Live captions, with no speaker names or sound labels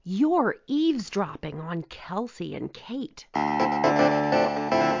You're eavesdropping on Kelsey and Kate.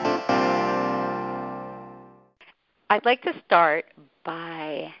 I'd like to start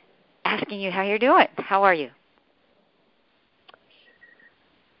by asking you how you're doing. How are you?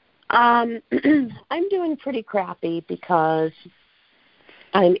 I'm doing pretty crappy because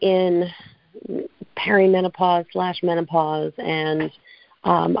I'm in perimenopause/menopause, and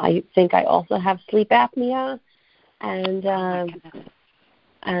I think I also have sleep apnea, and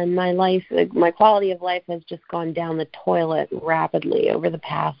my quality of life has just gone down the toilet rapidly over the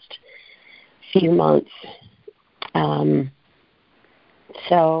past few months.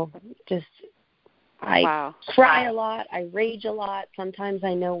 I cry a lot. I rage a lot. Sometimes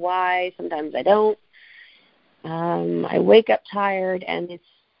I know why. Sometimes I don't. I wake up tired, and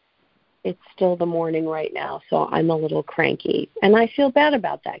it's still the morning right now, so I'm a little cranky. And I feel bad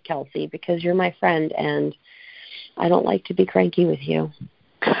about that, Kelsey, because you're my friend, and I don't like to be cranky with you.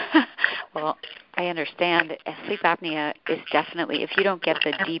 Well, I understand. Sleep apnea is definitely, if you don't get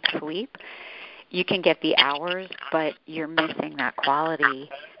the deep sleep, you can get the hours, but you're missing that quality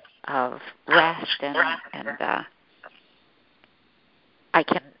of rest, and I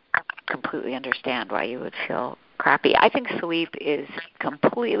can completely understand why you would feel crappy. I think sleep is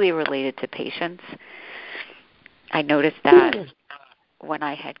completely related to patience. I noticed that when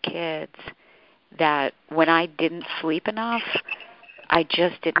I had kids, that when I didn't sleep enough, I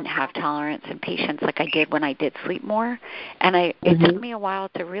just didn't have tolerance and patience like I did when I did sleep more. And it took me a while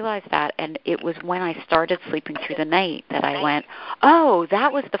to realize that. And it was when I started sleeping through the night that I went, oh,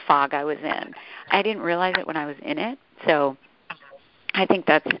 that was the fog I was in. I didn't realize it when I was in it. So I think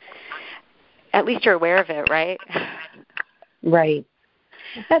that's, at least you're aware of it, right? Right.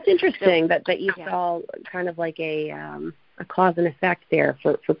 That's interesting that you saw kind of like a cause and effect there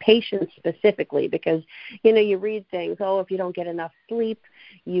for patients specifically, because, you read things, if you don't get enough sleep,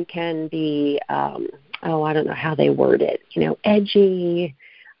 you can be, I don't know how they word it, edgy.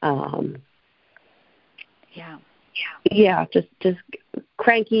 Just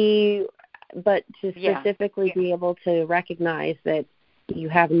cranky, but to specifically be able to recognize that you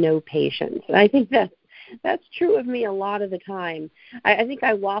have no patience. And I think that's true of me a lot of the time. I think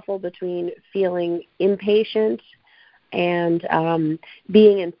I waffle between feeling impatient and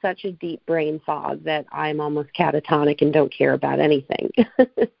being in such a deep brain fog that I'm almost catatonic and don't care about anything.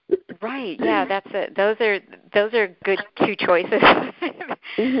 Right. Yeah, that's it. Those are good two choices.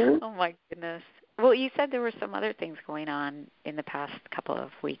 Oh my goodness. Well, you said there were some other things going on in the past couple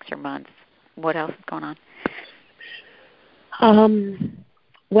of weeks or months. What else is going on?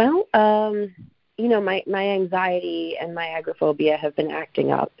 My anxiety and my agoraphobia have been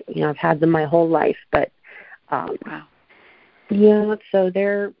acting up. I've had them my whole life, but so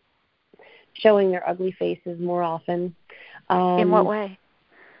they're showing their ugly faces more often. In what way?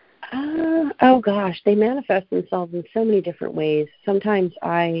 They manifest themselves in so many different ways. Sometimes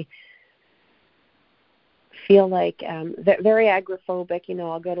I feel like very agoraphobic.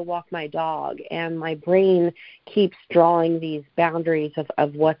 I'll go to walk my dog, and my brain keeps drawing these boundaries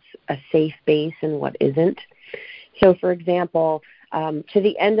of what's a safe base and what isn't. So, for example, to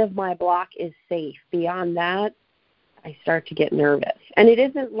the end of my block is safe. Beyond that, I start to get nervous. And it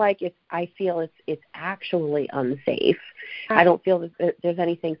isn't like I feel it's actually unsafe. Right. I don't feel that there's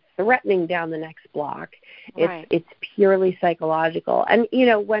anything threatening down the next block. It's purely psychological. And,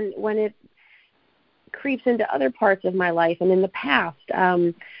 when it creeps into other parts of my life, and in the past,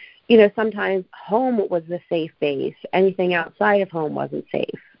 sometimes home was the safe base. Anything outside of home wasn't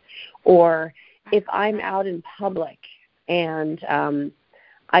safe. Or if I'm out in public and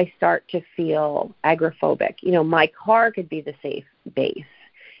I start to feel agoraphobic. My car could be the safe base.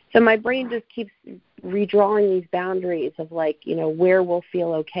 So my brain just keeps redrawing these boundaries of where we'll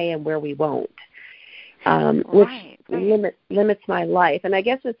feel okay and where we won't, which limits my life. And I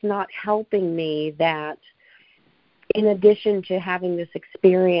guess it's not helping me that in addition to having this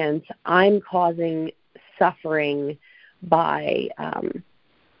experience, I'm causing suffering by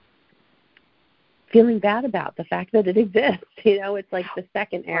feeling bad about the fact that it exists. It's like the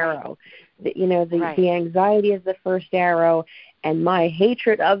second arrow. The anxiety is the first arrow, and my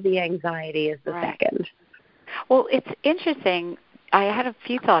hatred of the anxiety is the second. Well, it's interesting. I had a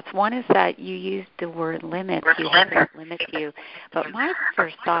few thoughts. One is that you used the word limits. You hope it limits you. But my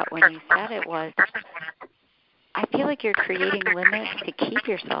first thought when you said it was, I feel like you're creating limits to keep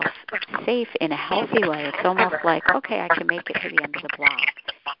yourself safe in a healthy way. It's almost like, okay, I can make it to the end of the block.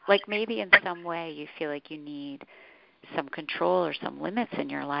 Like maybe in some way you feel like you need some control or some limits in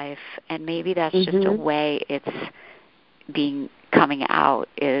your life, and maybe that's just a way it's coming out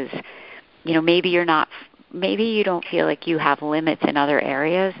is, maybe you're not maybe you don't feel like you have limits in other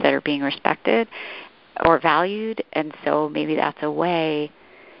areas that are being respected or valued, and so maybe that's a way,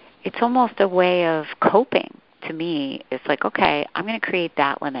 it's almost a way of coping to me. It's like, okay, I'm going to create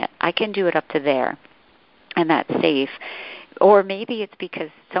that limit. I can do it up to there, and that's safe. Or maybe it's because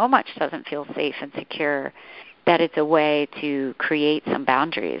so much doesn't feel safe and secure that it's a way to create some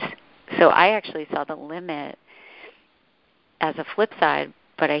boundaries. So I actually saw the limit as a flip side,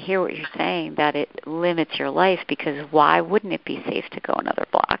 but I hear what you're saying, that it limits your life, because why wouldn't it be safe to go another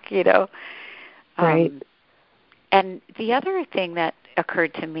block, you know? Right. And the other thing that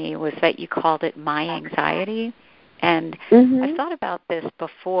occurred to me was that you called it my anxiety. And I've thought about this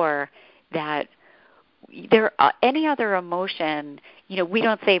before, that there any other emotion, you know, we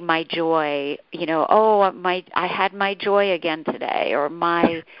don't say my joy, you know, I had my joy again today, or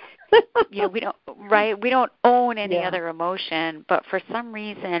my you know, we don't own any other emotion, but for some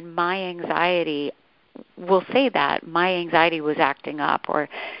reason my anxiety will say that my anxiety was acting up, or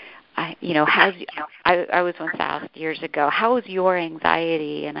I was once asked years ago, how is your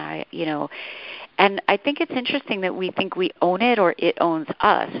anxiety? And and I think it's interesting that we think we own it or it owns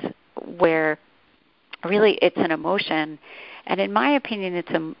us, where really it's an emotion. And in my opinion,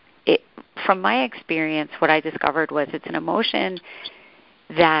 from my experience, what I discovered was it's an emotion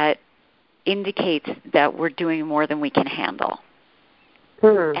that indicates that we're doing more than we can handle.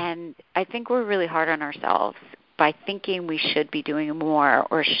 And I think we're really hard on ourselves by thinking we should be doing more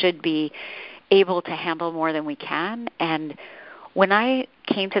or should be able to handle more than we can. And when I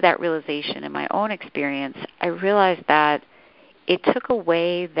came to that realization in my own experience, I realized that it took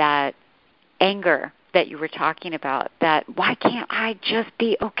away that anger that you were talking about, that why can't I just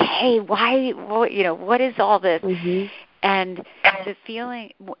be okay? What is all this? And the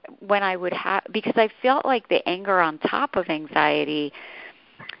feeling when I would have, because I felt like the anger on top of anxiety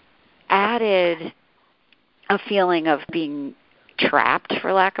added a feeling of being trapped,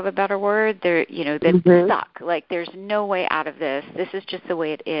 for lack of a better word. Stuck. Like there's no way out of this. This is just the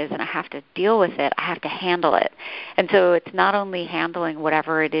way it is, and I have to deal with it. I have to handle it. And so it's not only handling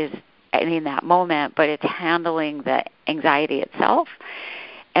whatever it is in that moment, but it's handling the anxiety itself.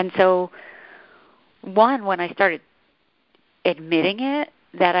 And so, when I started admitting it,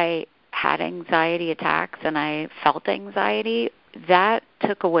 that I had anxiety attacks and I felt anxiety, that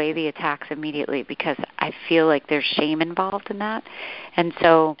took away the attacks immediately, because I feel like there's shame involved in that. And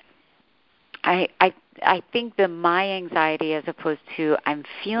so I think my anxiety, as opposed to I'm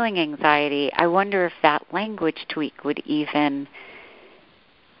feeling anxiety, I wonder if that language tweak would even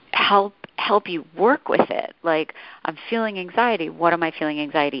help you work with it. Like, I'm feeling anxiety. What am I feeling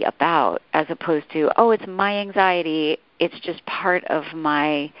anxiety about? As opposed to, it's my anxiety. It's just part of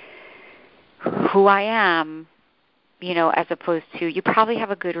who I am, as opposed to, you probably have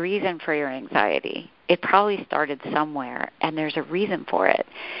a good reason for your anxiety. It probably started somewhere, and there's a reason for it.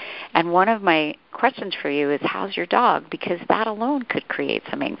 And one of my questions for you is, how's your dog? Because that alone could create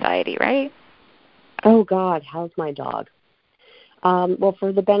some anxiety, right? Oh, God, how's my dog? Well,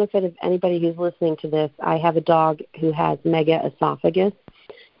 for the benefit of anybody who's listening to this, I have a dog who has megaesophagus.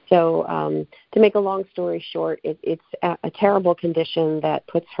 So to make a long story short, it's a terrible condition that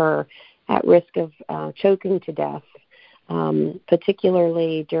puts her at risk of choking to death,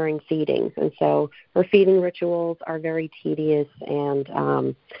 particularly during feedings. And so her feeding rituals are very tedious,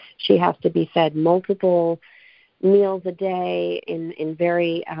 and she has to be fed multiple meals a day in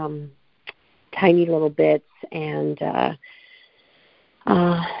very tiny little bits, and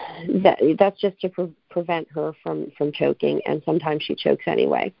that's just to prevent her from choking, and sometimes she chokes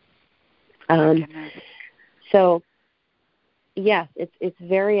anyway. So, yes, it's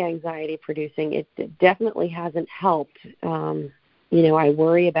very anxiety producing. It definitely hasn't helped. I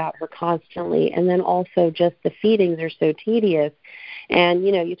worry about her constantly, and then also just the feedings are so tedious. And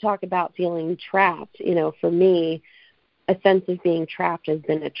you talk about feeling trapped. For me, a sense of being trapped has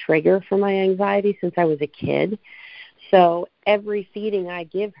been a trigger for my anxiety since I was a kid. So every feeding I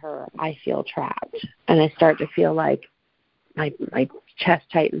give her, I feel trapped, and I start to feel like my chest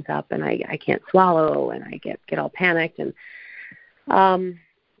tightens up, and I can't swallow, and I get all panicked, and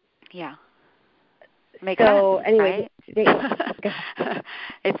yeah. Makes so sense, anyway, right?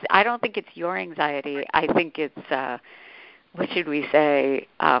 I don't think it's your anxiety. I think it's what should we say?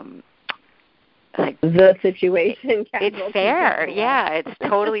 Like the situation. It's fair. Yeah, it's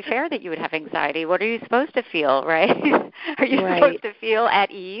totally fair that you would have anxiety. What are you supposed to feel, right? Are you supposed to feel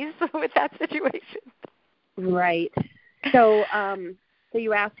at ease with that situation? Right. So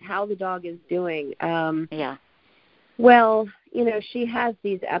you asked how the dog is doing. Yeah. Well, she has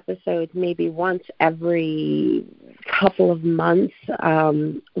these episodes maybe once every couple of months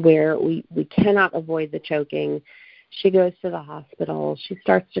where we cannot avoid the choking. She goes to the hospital. She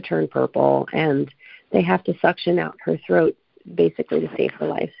starts to turn purple, and they have to suction out her throat basically to save her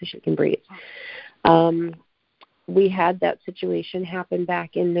life so she can breathe. We had that situation happen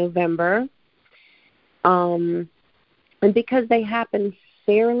back in November. And because they happen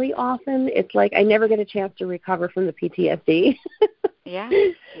fairly often, it's like I never get a chance to recover from the PTSD. Yeah.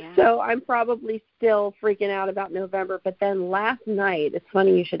 So I'm probably still freaking out about November. But then last night, it's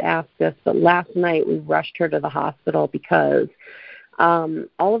funny you should ask this, but last night we rushed her to the hospital because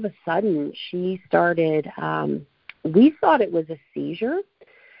all of a sudden she started, we thought it was a seizure.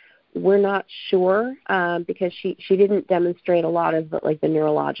 We're not sure because she didn't demonstrate a lot of the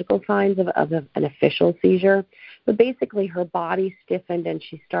neurological signs of an official seizure. But basically her body stiffened and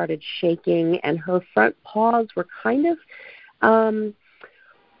she started shaking, and her front paws were kind of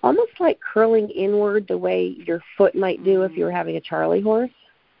almost like curling inward the way your foot might do if you were having a Charlie horse.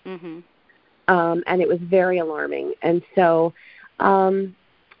 Mm-hmm. And it was very alarming. And so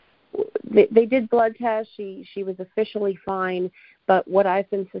they did blood tests. She was officially fine. But what I've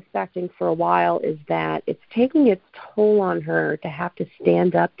been suspecting for a while is that it's taking its toll on her to have to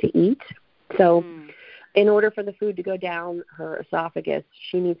stand up to eat. So in order for the food to go down her esophagus,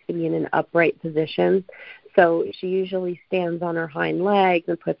 she needs to be in an upright position. So she usually stands on her hind legs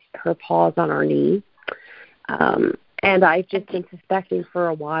and puts her paws on her knee. And I've just been suspecting for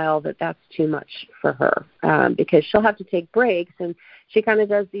a while that that's too much for her because she'll have to take breaks, and she kind of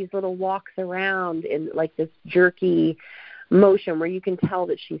does these little walks around in like this jerky motion where you can tell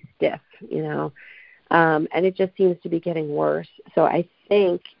that she's stiff, and it just seems to be getting worse. So I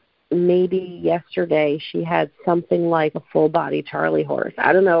think maybe yesterday she had something like a full-body Charlie horse.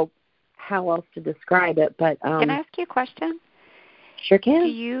 I don't know how else to describe it, but can I ask you a question? Sure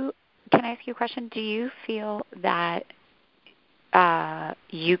can. Can I ask you a question? Do you feel that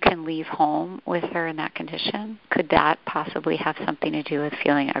you can leave home with her in that condition? Could that possibly have something to do with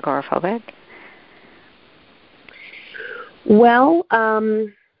feeling agoraphobic? Well,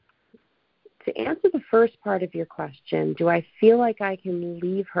 to answer the first part of your question, do I feel like I can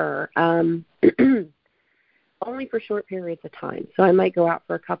leave her? Only for short periods of time. So I might go out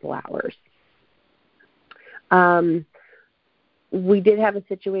for a couple hours. We did have a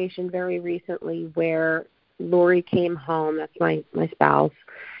situation very recently where Lori came home, that's my spouse,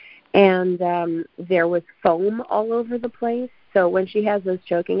 and there was foam all over the place. So when she has those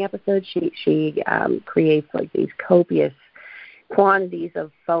choking episodes, she creates like these copious quantities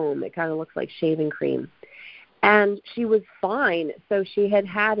of foam. It kind of looks like shaving cream. And she was fine. So she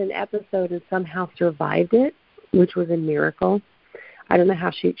had an episode and somehow survived it, which was a miracle. I don't know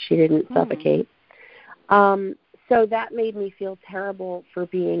how she didn't suffocate. So that made me feel terrible for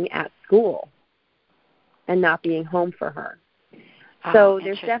being at school and not being home for her. So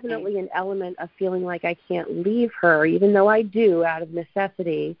there's definitely an element of feeling like I can't leave her, even though I do out of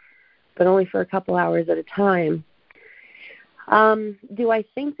necessity, but only for a couple hours at a time. Do I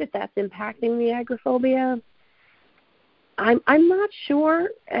think that that's impacting the agoraphobia? I'm not sure.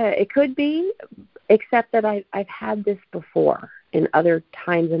 It could be, except that I've had this before in other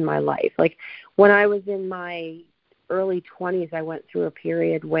times in my life. Like when I was in my early 20s, I went through a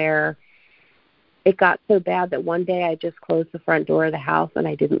period where it got so bad that one day I just closed the front door of the house and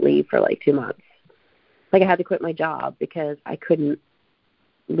I didn't leave for like 2 months. Like I had to quit my job because I couldn't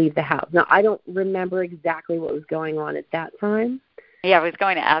leave the house. Now, I don't remember exactly what was going on at that time. Yeah, I was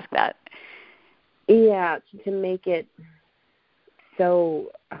going to ask that. Yeah, to make it so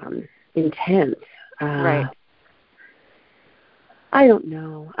intense. Right. I don't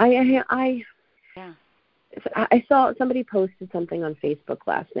know. I saw somebody posted something on Facebook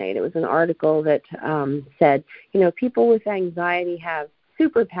last night. It was an article that said, people with anxiety have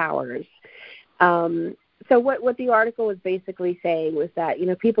superpowers. So what the article was basically saying was that,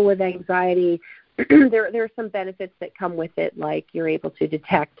 people with anxiety, there are some benefits that come with it, like you're able to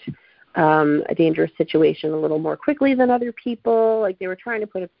detect a dangerous situation a little more quickly than other people. Like they were trying to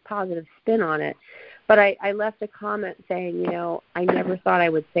put a positive spin on it. But I left a comment saying, I never thought I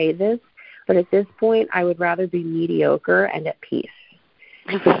would say this, but at this point I would rather be mediocre and at peace.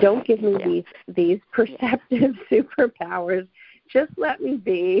 So don't give me these perceptive superpowers. Just let me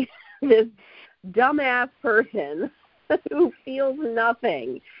be this dumbass person who feels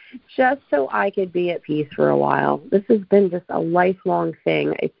nothing, just so I could be at peace for a while. This has been just a lifelong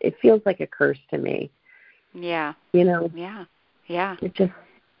thing. It feels like a curse to me. Yeah. Yeah. Yeah. It just.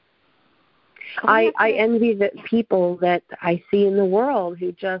 I envy the people that I see in the world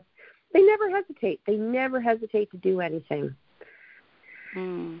who just they never hesitate. They never hesitate to do anything.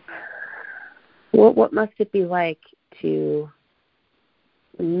 What must it be like to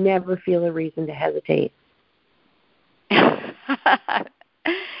never feel a reason to hesitate.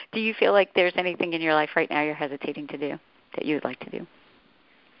 Do you feel like there's anything in your life right now you're hesitating to do that you would like to do?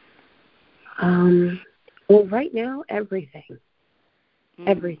 Well, right now, everything.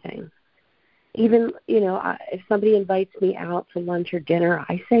 Everything. Even, if somebody invites me out to lunch or dinner,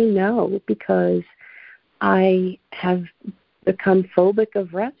 I say no because I have become phobic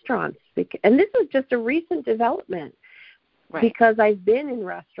of restaurants. And this is just a recent development. Right. Because I've been in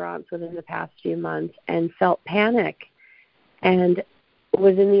restaurants within the past few months and felt panic and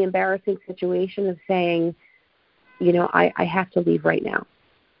was in the embarrassing situation of saying, I have to leave right now.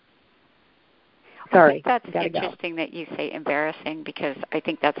 Sorry. I think that's interesting that you say embarrassing, because I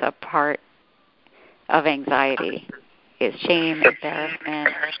think that's a part of anxiety is shame, embarrassment,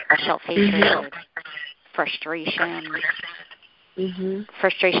 self-hatred, frustration,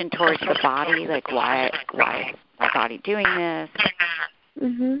 frustration towards the body, like why is my body doing this?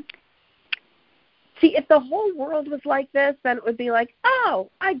 See, if the whole world was like this, then it would be like, oh,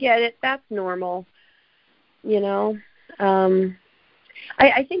 I get it, that's normal. I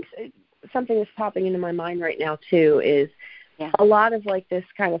think something that's popping into my mind right now too is a lot of like this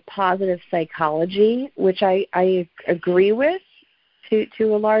kind of positive psychology, which I agree with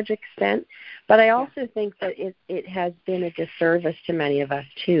to a large extent, but I also think that it has been a disservice to many of us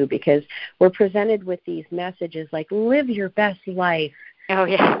too, because we're presented with these messages like live your best life. Oh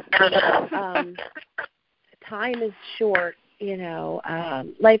yeah. Time is short,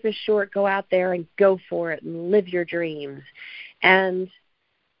 life is short, go out there and go for it and live your dreams. And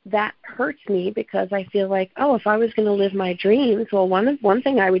that hurts me because I feel like, oh, if I was going to live my dreams, well, one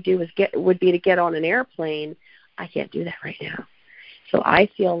thing I would do would be to get on an airplane. I can't do that right now. So I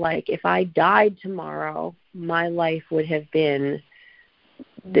feel like if I died tomorrow, my life would have been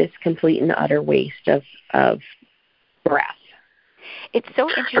this complete and utter waste of breath. It's so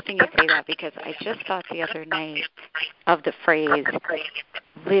interesting you say that, because I just thought the other night of the phrase,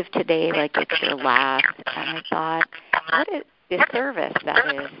 live today like it's your last, and I thought, what a disservice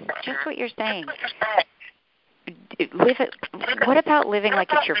that is. Just what you're saying. What about living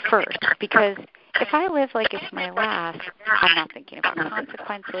like it's your first? Because if I live like it's my last, I'm not thinking about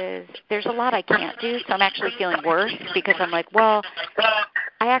consequences. There's a lot I can't do, so I'm actually feeling worse because I'm like, well,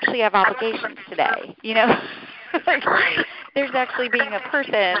 I actually have obligations today, like, there's actually being a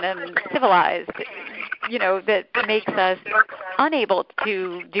person and civilized, that makes us unable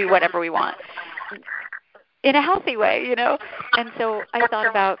to do whatever we want in a healthy way, And so I thought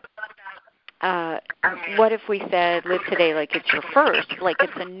about what if we said live today like it's your first, like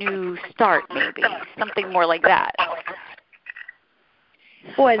it's a new start, maybe something more like that.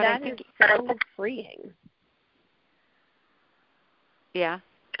 Boy, that is so freeing. Yeah.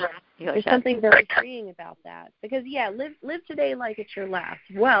 There's something very freeing about that, because live today like it's your last.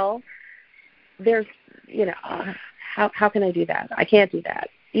 Well, there's how can I do that? I can't do that.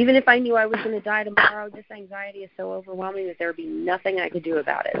 Even if I knew I was going to die tomorrow, this anxiety is so overwhelming that there would be nothing I could do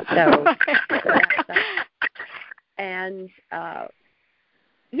about it.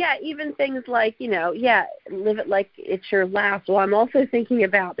 Even things like live it like it's your last. Well, I'm also thinking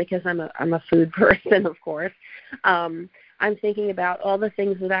about, because I'm a food person, of course. I'm thinking about all the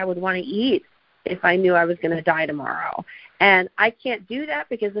things that I would want to eat if I knew I was going to die tomorrow. And I can't do that,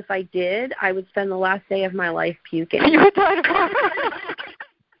 because if I did, I would spend the last day of my life puking. You would die tomorrow.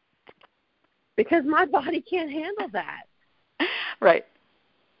 Because my body can't handle that. Right.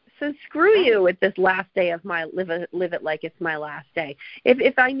 So screw you with this last day of my live it like it's my last day.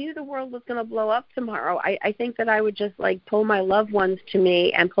 If I knew the world was going to blow up tomorrow, I think that I would just like pull my loved ones to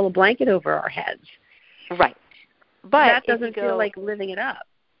me and pull a blanket over our heads. Right. But that doesn't feel like living it up.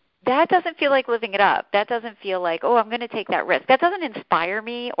 That doesn't feel like living it up. That doesn't feel like, oh, I'm going to take that risk. That doesn't inspire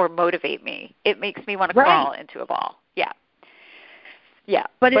me or motivate me. It makes me want to crawl into a ball. Yeah. Yeah.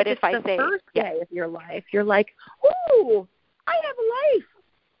 But if it's the first day of your life, you're like, oh, I have a life.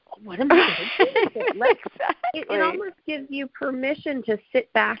 What am I going to do with it? Exactly. It almost gives you permission to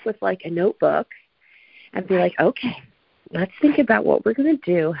sit back with like a notebook and be like, okay, let's think about what we're going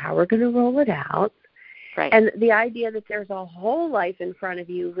to do, how we're going to roll it out. Right. And the idea that there's a whole life in front of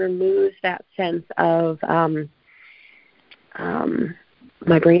you removes that sense of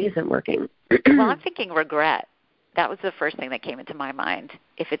my brain isn't working. Well, I'm thinking regret. That was the first thing that came into my mind.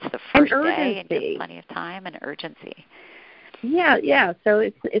 If it's the first day and you have plenty of time, and urgency. Yeah. So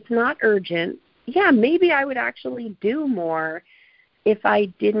it's not urgent. Yeah, maybe I would actually do more if I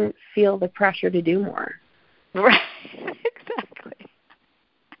didn't feel the pressure to do more. Right.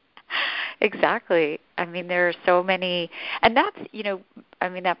 Exactly. I mean, there are so many, and that's, I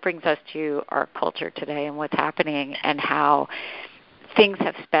mean, that brings us to our culture today and what's happening and how things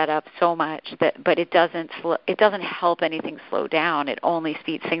have sped up so much but it doesn't help anything slow down. It only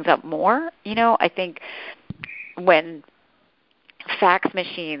speeds things up more. I think when fax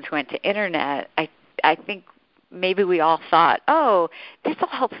machines went to internet, I think maybe we all thought, oh, this will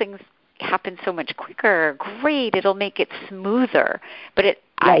help things happen so much quicker. Great, it'll make it smoother. But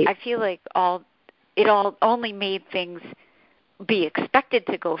Right. I feel like it all only made things be expected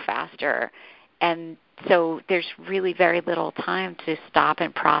to go faster, and so there's really very little time to stop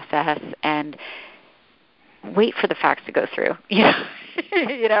and process and wait for the fax to go through.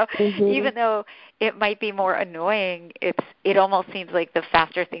 Mm-hmm. Even though it might be more annoying, it almost seems like the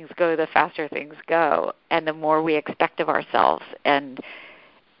faster things go, and the more we expect of ourselves. And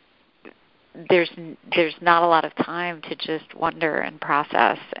there's not a lot of time to just wonder and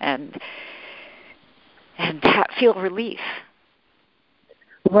process and feel relief.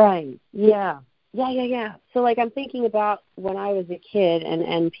 Right. Yeah. So like I'm thinking about when I was a kid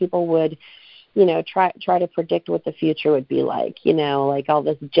and people would, try to predict what the future would be like, like all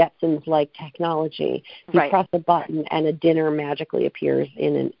this Jetsons like technology. You Right. press a button and a dinner magically appears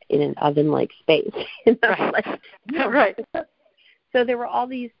in an oven like space. Right. Right. So there were all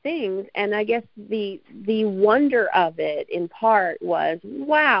these things, and I guess the wonder of it in part was,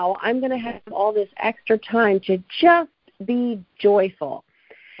 wow, I'm going to have all this extra time to just be joyful.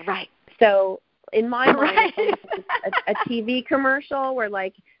 Right. So in my mind, Right. it's a TV commercial where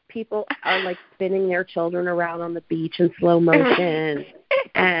like people are like spinning their children around on the beach in slow motion,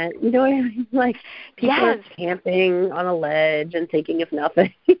 and you know what I mean? Like people Yes. are camping on a ledge and thinking of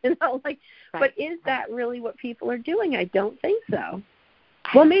nothing. Like. Right. But is that really what people are doing? I don't think so.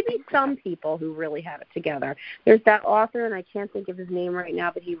 Well, maybe some people who really have it together. There's that author, and I can't think of his name right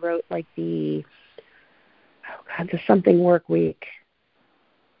now, but he wrote like the something work week.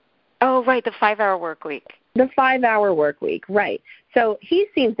 Oh, right, the 5-hour work week. The 5-hour work week, right. So he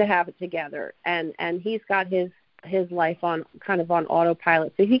seems to have it together, and he's got his life on kind of on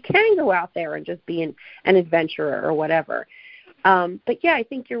autopilot, so he can go out there and just be an adventurer or whatever. But yeah, I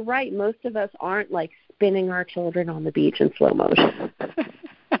think you're right. Most of us aren't like spinning our children on the beach in slow motion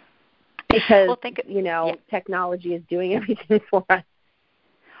because, technology is doing everything for us.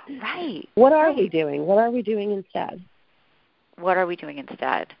 Right. What are we doing? What are we doing instead? What are we doing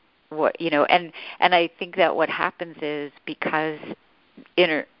instead? And I think that what happens is because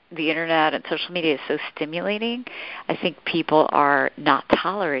the internet and social media is so stimulating, I think people are not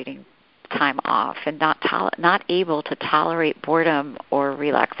tolerating time off and not able to tolerate boredom or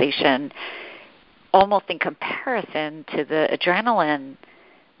relaxation, almost in comparison to the adrenaline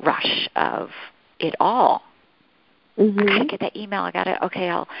rush of it all. Mm-hmm. I gotta get that email.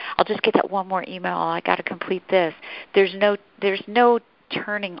 I'll just get that one more email. I gotta complete this. There's no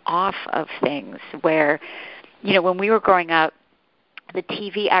turning off of things where, when we were growing up, the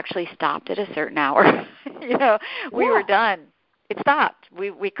TV actually stopped at a certain hour. We were done. It stopped.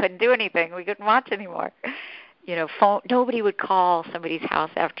 We couldn't do anything. We couldn't watch anymore. Phone. Nobody would call somebody's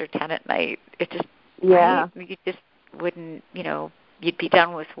house after 10 at night. It just right? You just wouldn't. You'd be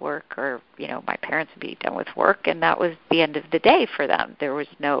done with work, or my parents would be done with work, and that was the end of the day for them. There was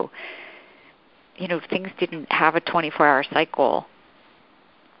no. Things didn't have a 24-hour cycle.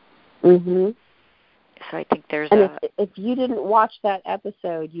 Mhm. So I think there's if you didn't watch that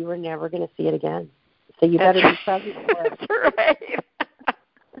episode, you were never going to see it again. So you better be present for it. That's right.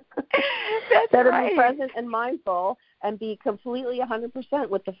 That's better right. be present and mindful and be completely 100%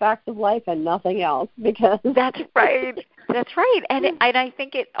 with the facts of life and nothing else, because That's right. That's right. And I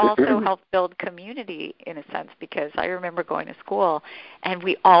think it also helped build community in a sense, because I remember going to school and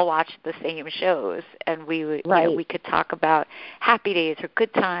we all watched the same shows, and we would we could talk about Happy Days or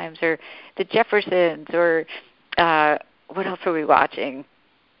Good Times or the Jeffersons or what else were we watching?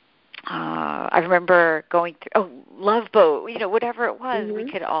 I remember going through Love Boat, whatever it was. Mm-hmm.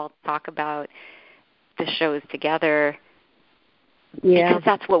 We could all talk about the shows together. Yeah. Because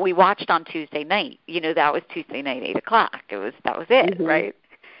that's what we watched on Tuesday night. That was Tuesday night, 8:00. That was it, mm-hmm. right?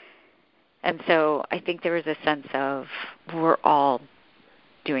 And so I think there was a sense of we're all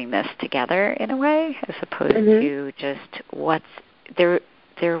doing this together in a way, as opposed mm-hmm. to just what's there.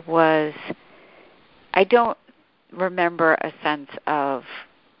 There was. I don't remember a sense of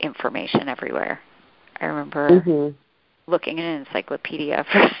information everywhere. I remember mm-hmm. looking in an encyclopedia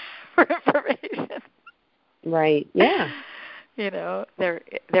for information. Right. Yeah.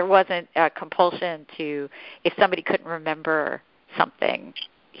 There wasn't a compulsion to, if somebody couldn't remember something,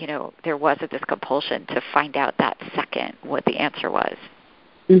 there wasn't this compulsion to find out that second what the answer was.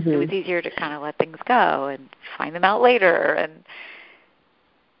 Mm-hmm. It was easier to kind of let things go and find them out later. And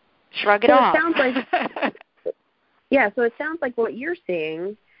Shrug it off. It sounds like, yeah, so it sounds like what you're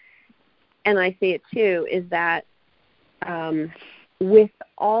seeing, and I see it too, is that with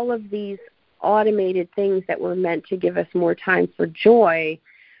all of these automated things that were meant to give us more time for joy,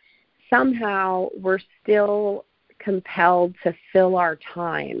 somehow we're still compelled to fill our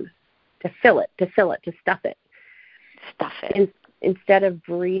time, to stuff it. Stuff it. Instead of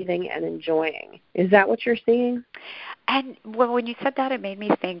breathing and enjoying. Is that what you're seeing? And when you said that, it made me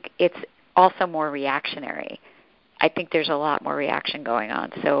think it's also more reactionary. I think there's a lot more reaction going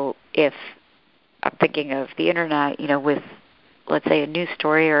on. So if I'm thinking of the internet, with, let's say, a news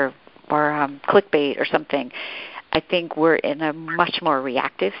story or clickbait or something, I think we're in a much more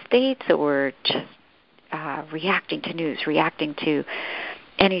reactive state. So we're just reacting to news, reacting to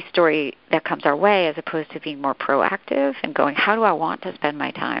any story that comes our way, as opposed to being more proactive and going, how do I want to spend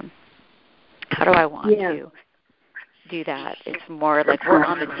my time? How do I want to do that? It's more like we're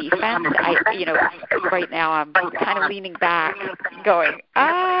on the defense. Right now I'm kind of leaning back, going,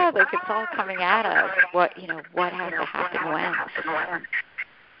 like it's all coming at us. What has to happen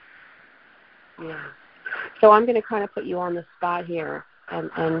when? Yeah. So I'm going to kind of put you on the spot here and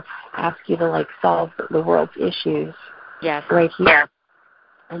ask you to solve the world's issues. Yes. Right here. Yeah.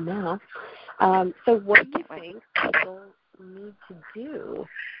 And now. So what do you think people need to do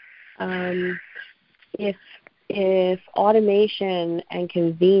if automation and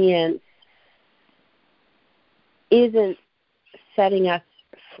convenience isn't setting us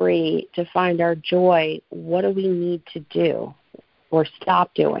free to find our joy? What do we need to do or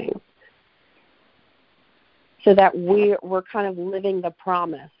stop doing so that we're kind of living the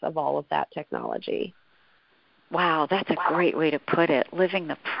promise of all of that technology? Wow, that's a great way to put it. Living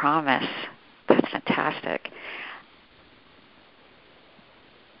the promise. That's fantastic.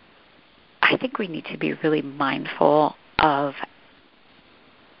 I think we need to be really mindful of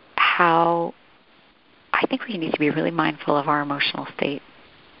our emotional state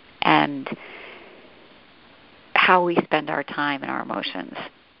and how we spend our time and our emotions,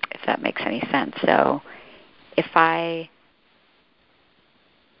 if that makes any sense. So if I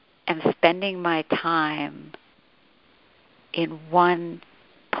am spending my time in one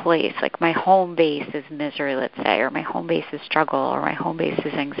place, like my home base is misery, let's say, or my home base is struggle, or my home base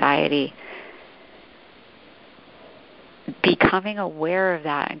is anxiety, becoming aware of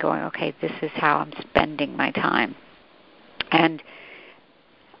that and going, okay, this is how I'm spending my time. And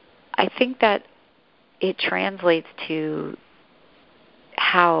I think that it translates to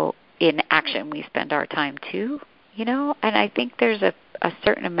how in action we spend our time too, and I think there's a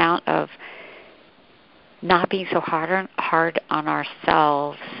certain amount of not being so hard on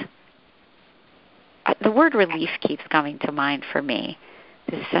ourselves. The word relief keeps coming to mind for me.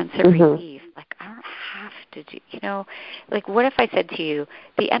 This sense of relief. Like, I don't have to do, what if I said to you,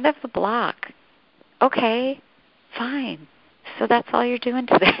 the end of the block, okay, fine. So that's all you're doing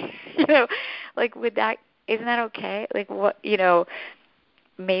today. Isn't that okay?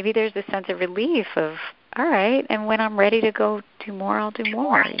 Maybe there's a sense of relief of, all right, and when I'm ready to go do more, I'll do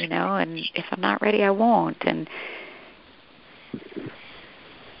more, and if I'm not ready, I won't. And,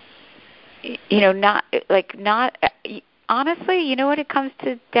 honestly, what it comes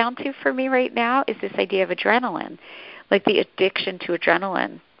down to for me right now is this idea of adrenaline, like the addiction to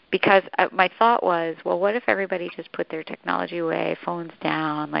adrenaline. Because my thought was, well, what if everybody just put their technology away, phones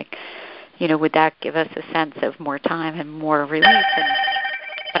down, would that give us a sense of more time and more relief?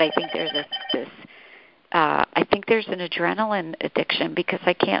 But I think there's I think there's an adrenaline addiction, because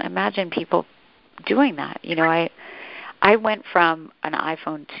I can't imagine people doing that. I went from an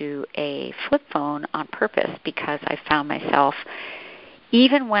iPhone to a flip phone on purpose because I found myself,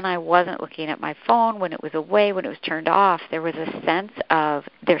 even when I wasn't looking at my phone, when it was away, when it was turned off, there was a sense of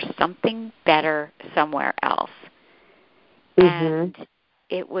there's something better somewhere else. And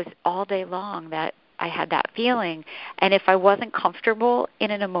it was all day long that I had that feeling. And if I wasn't comfortable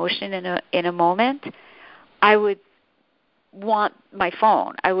in an emotion in a moment, I would want my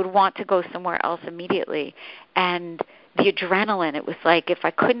phone. I would want to go somewhere else immediately. And the adrenaline, it was like if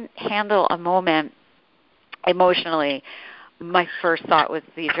I couldn't handle a moment emotionally, my first thought was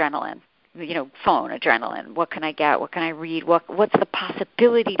the adrenaline, phone adrenaline. What can I get? What can I read? What's the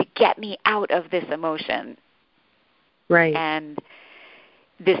possibility to get me out of this emotion? Right. And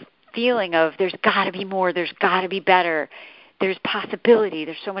this feeling of there's got to be more, there's got to be better. There's possibility.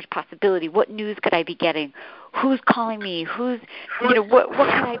 There's so much possibility. What news could I be getting? Who's calling me? What could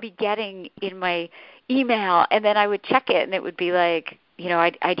I be getting in my email? And then I would check it, and it would be like,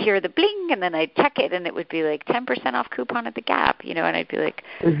 I'd hear the bling, and then I'd check it, and it would be like 10% off coupon at the Gap, and I'd be like,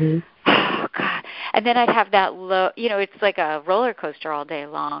 oh, God. And then I'd have that low, it's like a roller coaster all day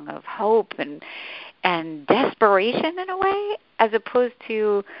long of hope and desperation in a way, as opposed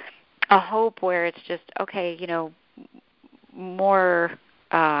to a hope where it's just, okay, more,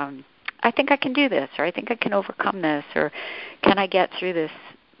 I think I can do this, or I think I can overcome this, or can I get through this,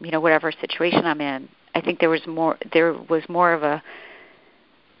 whatever situation I'm in. I think there was more of a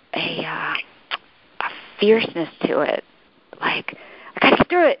fierceness to it. Like, I got to get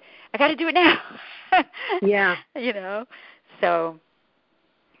through it. I got to do it now. Yeah. So.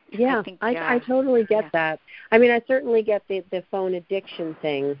 Yeah, I totally get that. I mean, I certainly get the phone addiction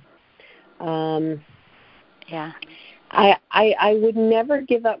thing. Yeah. I would never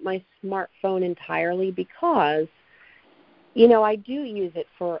give up my smartphone entirely because, I do use it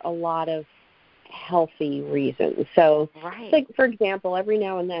for a lot of healthy reasons. So, right. like, for example, every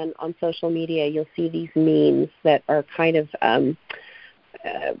now and then on social media, you'll see these memes that are kind of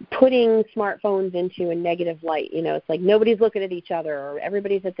putting smartphones into a negative light. It's like nobody's looking at each other, or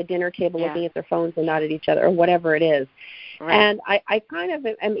everybody's at the dinner table looking at their phones and not at each other, or whatever it is. Right. And I kind of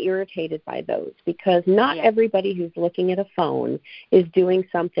am irritated by those because not everybody who's looking at a phone is doing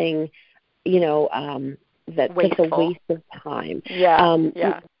something, that's just a waste of time. Yeah.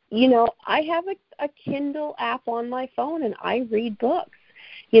 I have a Kindle app on my phone, and I read books.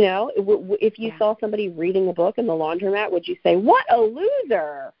 If you saw somebody reading a book in the laundromat, would you say, "What a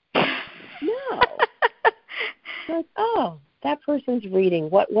loser"? No. Like, oh, that person's reading.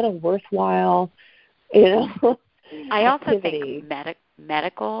 What a worthwhile, I also activity. think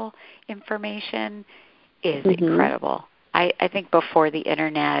medical information is incredible. I think before the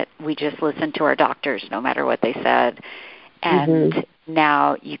internet, we just listened to our doctors no matter what they said. And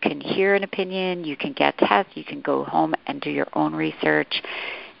now you can hear an opinion, you can get tests, you can go home and do your own research,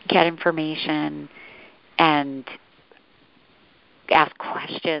 get information, and ask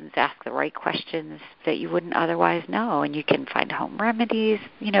the right questions that you wouldn't otherwise know. And you can find home remedies.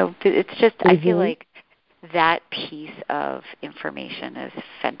 It's just, I feel like that piece of information is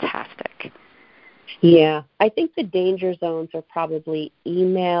fantastic. Yeah. I think the danger zones are probably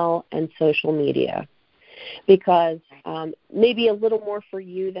email and social media. Because maybe a little more for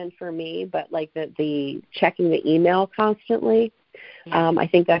you than for me, but like the checking the email constantly, I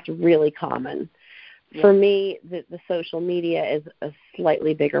think that's really common. Yeah. For me, the social media is a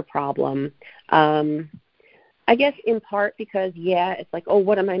slightly bigger problem. I guess in part because, it's like, oh,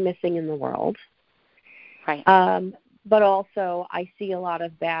 what am I missing in the world? Right. But also I see a lot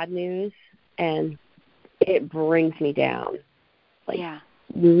of bad news, and it brings me down.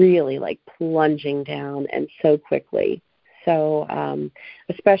 Really like plunging down, and so quickly. So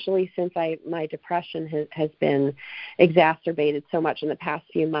especially since my depression has been exacerbated so much in the past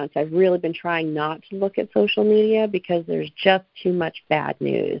few months, I've really been trying not to look at social media because there's just too much bad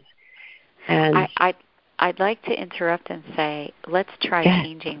news. And I'd like to interrupt and say, let's try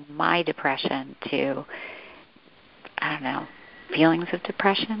changing my depression to, I don't know, feelings of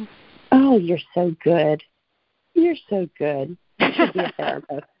depression. Oh, you're so good. You're so good. You should be a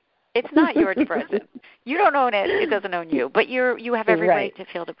therapist. It's not your depression. You don't own it. It doesn't own you. But you have every right to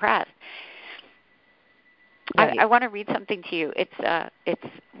feel depressed. Right. I want to read something to you. It's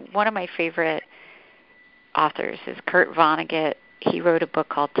one of my favorite authors is Kurt Vonnegut. He wrote a book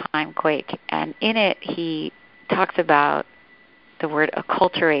called Timequake, and in it he talks about the word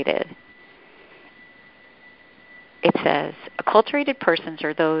acculturated. It says, acculturated persons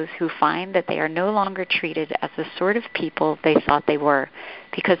are those who find that they are no longer treated as the sort of people they thought they were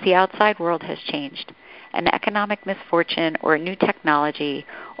because the outside world has changed. An economic misfortune or a new technology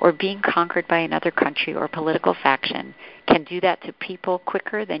or being conquered by another country or political faction can do that to people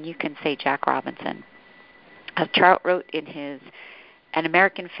quicker than you can say Jack Robinson. As Trout wrote in his An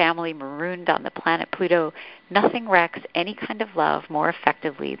American Family Marooned on the Planet Pluto, nothing wrecks any kind of love more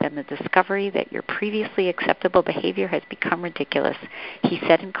effectively than the discovery that your previously acceptable behavior has become ridiculous. He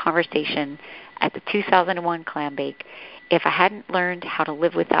said in conversation at the 2001 Clam Bake, if I hadn't learned how to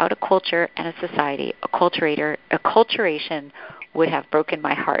live without a culture and a society, acculturation would have broken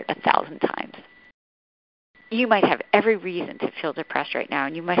my heart 1,000 times. You might have every reason to feel depressed right now,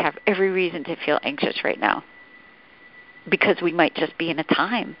 and you might have every reason to feel anxious right now, because we might just be in a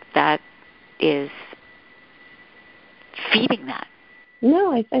time that is feeding that.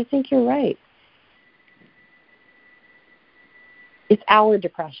 No, I think you're right. It's our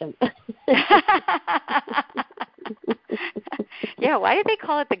depression. Yeah, why did they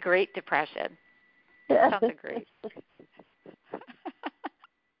call it the Great Depression? That sounds great.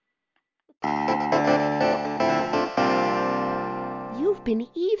 You've been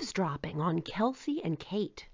eavesdropping on Kelsey and Kate.